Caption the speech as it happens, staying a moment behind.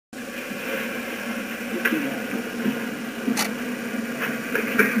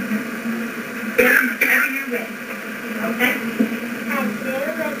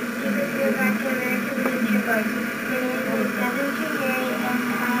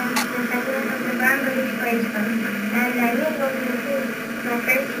horse club, and I will go into my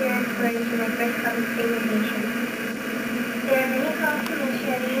first year according to my first public presentation. There are many calls to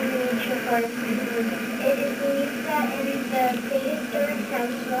studying miniature horses. It is believed that in the prehistoric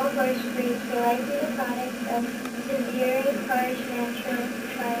times, small horse breeds were likely the product of severely harsh natural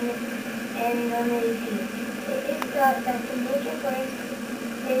climate and normal heat. It is thought that the miniature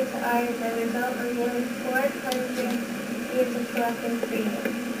horses are the result of nearly 400 years of selective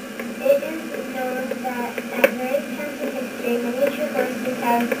breeding. It is known that at various times in history, miniature horses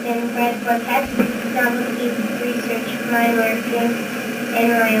have been bred for pets, novelty, research, money marketing, and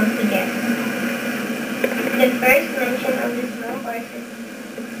royalty gifts. The first mention of the small horses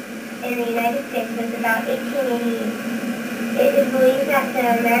in the United States was about 1888. It is believed that the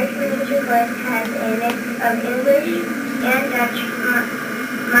American miniature horse has a mix of English and Dutch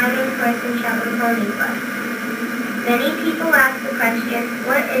mining horse and Shetland pony blood. Many people ask the question,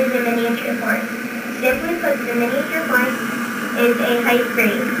 what is a miniature horse? Simply put, the miniature horse is a height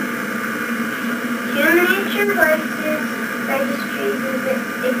breed. Two miniature horses registries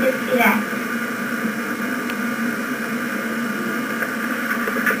exist today.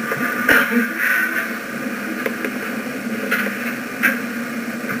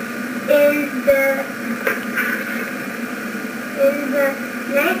 In the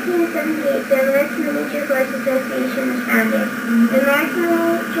 1978, the American Miniature Horse Association was founded. The American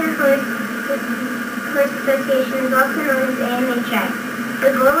Miniature Horse Association is also known as AMHA.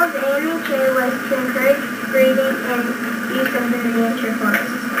 The goal of AMHA was to encourage breeding and use of the miniature horse.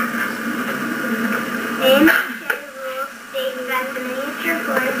 AMHA rules state that the miniature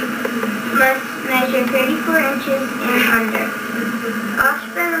horse must measure 34 inches and under.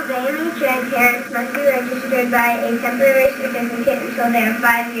 Offspring of AMHA parents must be registered by a temporary certificate until they are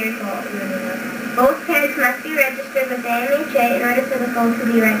 5 years old. Both parents must be registered with AMHA in order for the foal to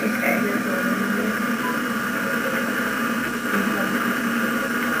be registered.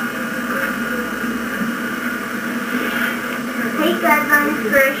 Height guidelines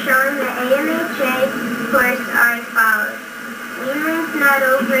for showing the AMHA horse are as follows. Weanlings not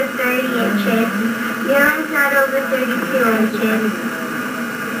over 30 inches, yearlings not over 32 inches.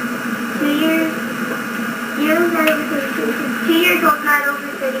 2 years old not over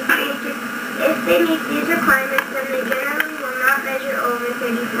 33 inches. If they meet these requirements, then they generally will not measure over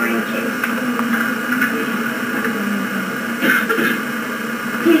 34 inches.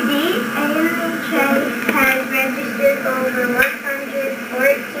 To date, AMHA has registered over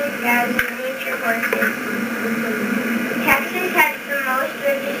 114,000 miniature horses. Texas has the most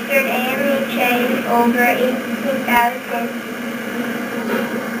registered AMHA, over 18,000.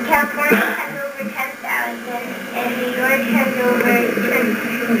 California has over 10,000, and New York has over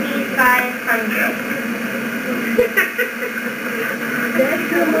 2,500.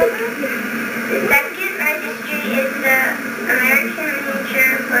 The second registry is the American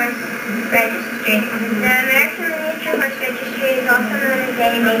Miniature Horse Registry. The American Miniature Horse Registry is also known as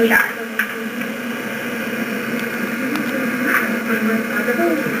AMHR.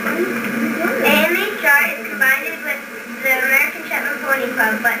 AMHR is combined with the American Shetland Pony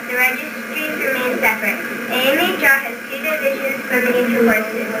Club, but the registries remain separate. AMHR has two divisions for miniature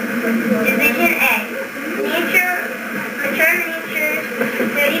horses. Division A, mature miniatures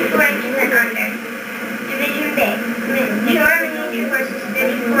 34 inches and under. Division B, mature miniature horses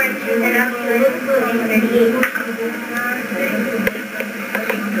 34 inches and up to and including 38.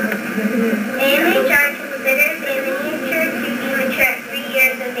 AMHR considers a miniature to be mature at 3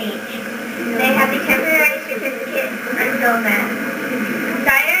 years of age. They have a temporary certificate until then.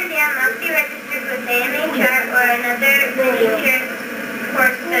 Sire and dam must be registered with AMHR or another miniature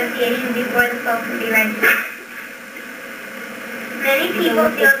horse association before the foal can be registered. Many people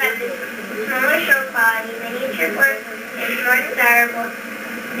feel that the smaller show quality miniature horse is more desirable.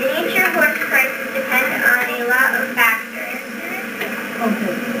 Miniature horse prices depend on a lot of factors.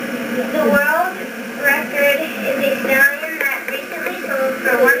 The world record is a stallion that recently sold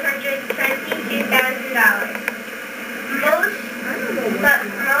for $122,000. Most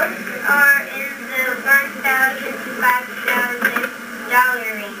are in the $1,000 to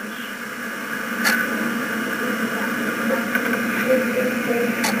 $5,000 range.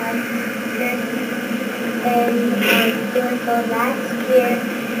 And it was sold last year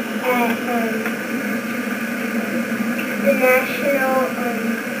at the national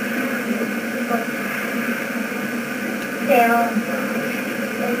sale.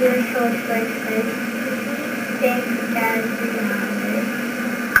 And it was sold for $6,000.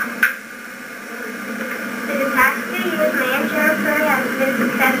 For the past 2 years, my Aunt Jennifer has been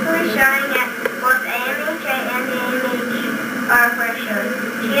successfully showing at both AMHA and the AMHR horse shows.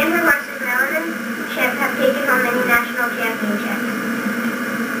 She and her horses Melon and Chip have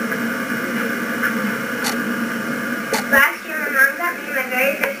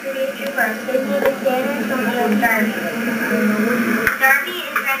Derby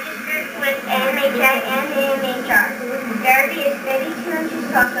is registered with AMHA and AMHR. Derby is 32 inches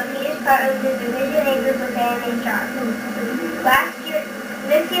tall, so he is part of the division A group with AMHR.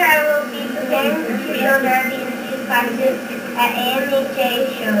 This year I will be preparing to show Derby in a few classes at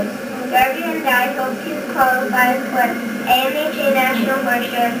AMHA shows. Derby and I hope to qualify for AMHA National Horse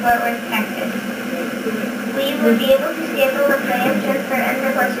Show in Fort Worth, Texas. We will be able to sample with Graham, Jennifer, and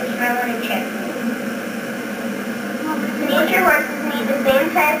the horses Merlin and Chip. Miniature horses need the same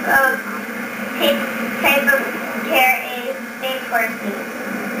type of care a big horse needs.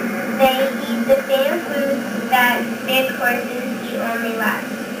 They eat the same foods that big horses eat, only less.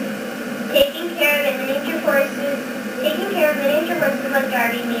 Taking care of miniature horses like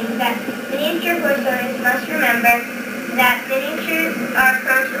Derby means that miniature horse owners must remember that miniatures are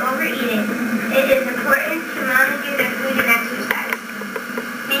prone to overeating. It is important to monitor their food and exercise.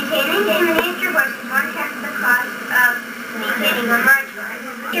 Maintaining a miniature horse is one-tenth the cost of maintaining a large horse.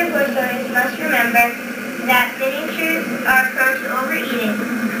 Miniature horse owners must remember that miniatures are prone to overeating.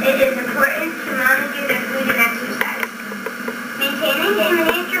 It is important to monitor their food and exercise. Maintaining a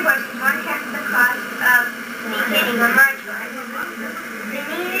miniature horse is one-tenth the cost of maintaining a large horse.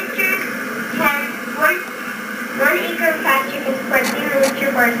 Miniatures one acre of pasture can support 2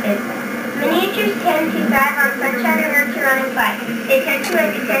 miniature horses. Miniatures tend to thrive on sunshine and work to run and fly. They tend to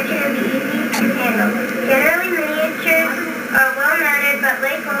like attention and be easy to handle. Generally, miniatures are well-mannered, but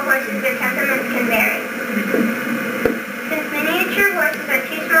like all horses, their temperaments can vary. Since miniature horses are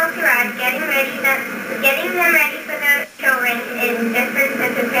too small to ride, getting them ready for the show ring is different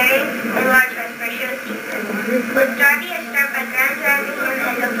than preparing a large horse for show season. With Derby, I start by ground driving him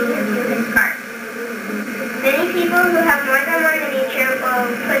and hooking him to his cart. Many people who have more than one miniature will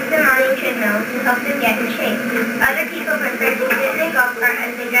put them on a treadmill to help them get in shape. Other people prefer to sit in a golf cart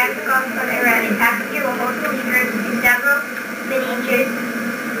as they drive the golf cart around. A passenger will hold the lever to several miniatures,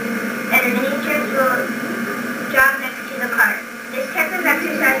 and the miniatures will jog next to the cart. This type of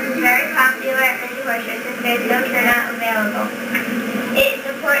exercise is very popular at many horse shows since there is no turnout available. It is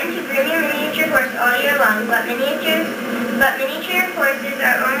important to groom your miniature horse all year long, but miniature horses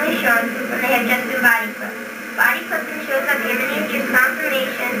are only shown when they have just been body clipped. Body clipping shows up your miniature's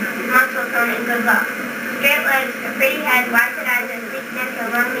conformation, muscle tone, and good luck. Straight legs, a pretty head, wide-set eyes, and sleek neck, a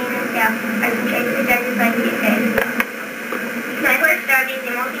long mane and tail are some traits the judges like to say. My horse Derby is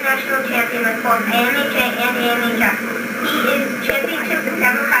a multinational champion with both AMHA and AMHR. He is championships in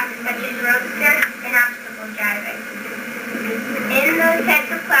several classes such as roadster and obstacle driving. In those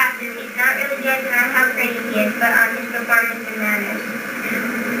types of classes, he's not really judging on how pretty he is, but on his performance and manners.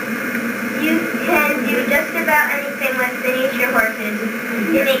 You can do just about anything with miniature horses.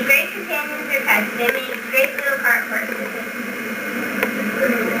 They make great companions or pets. They make great little cart horses.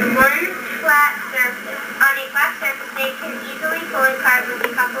 On a flat surface, they can easily pull a cart with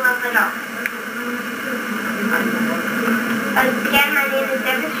a couple of adults. Again, my name is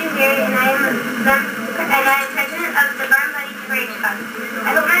Devon, and I am president of the Barn Buddies 4-H Club.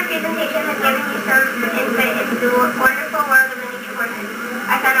 I hope my presentation has given you some insight into the wonderful world of miniature horses.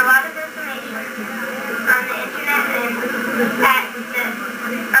 I found a lot of information on the internet at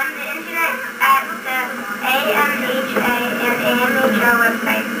the AMHA and AMHR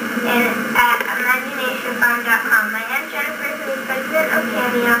website and at imaginationfarm.com. My Aunt Jennifer, who is president of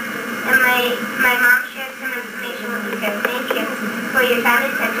Cameo, and my mom shared some information with you guys. Thank you for your time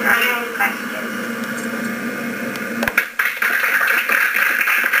and attention.